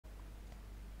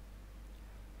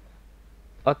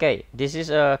Okay, this is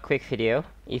a quick video.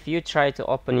 If you try to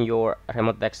open your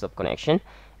remote desktop connection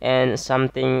and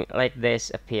something like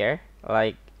this appear,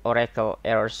 like Oracle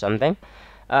error or something,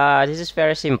 this is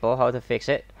very simple how to fix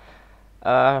it.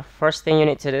 First thing you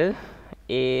need to do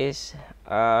is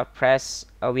press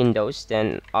Windows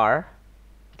then R,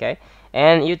 okay,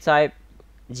 and you type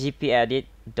gpedit.msc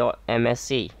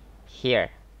here,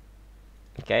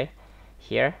 okay,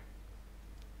 here.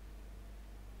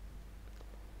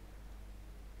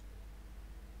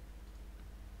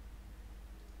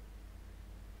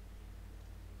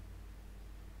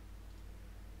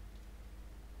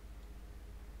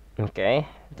 Okay,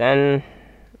 then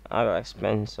I will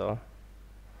explain. So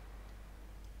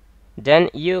then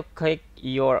you click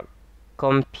your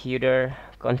computer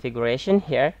configuration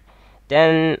here,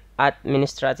 then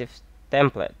administrative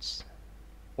templates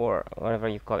or whatever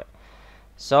you call it.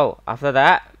 So after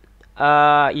that,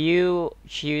 you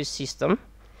choose system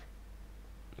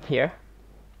here,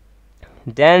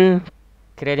 then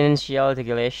credential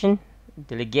delegation,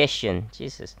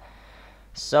 Jesus.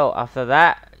 So after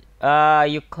that,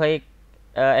 you click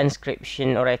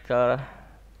encryption-oracle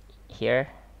here,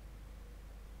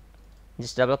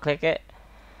 just double click it.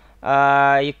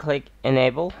 You click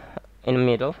enable in the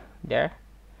middle there,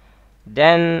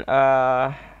 then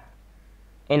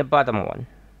in the bottom one,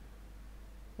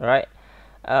 right,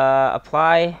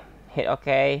 apply, hit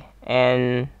OK,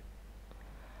 and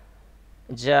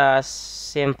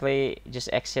simply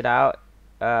exit out,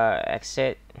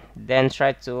 exit, then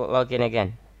try to log in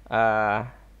again.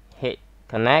 Hit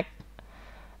connect,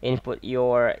 input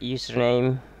your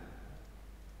username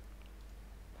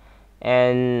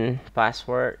and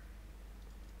password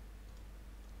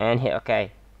and hit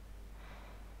OK.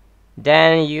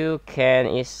 Then you can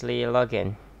easily log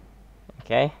in.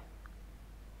 Okay,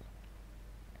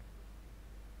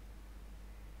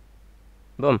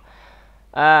 boom.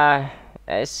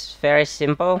 It's very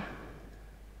simple.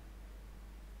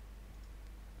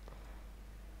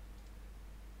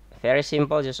 Very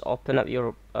simple. Just open up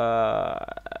your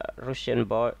Russian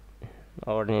board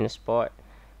or Linux board.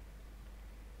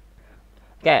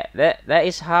 Okay, that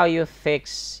is how you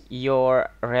fix your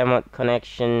remote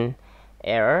connection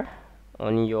error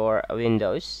on your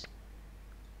Windows.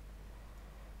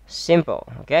 Simple.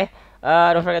 Okay,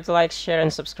 don't forget to like, share,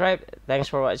 and subscribe. Thanks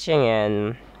for watching,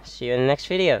 and see you in the next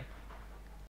video.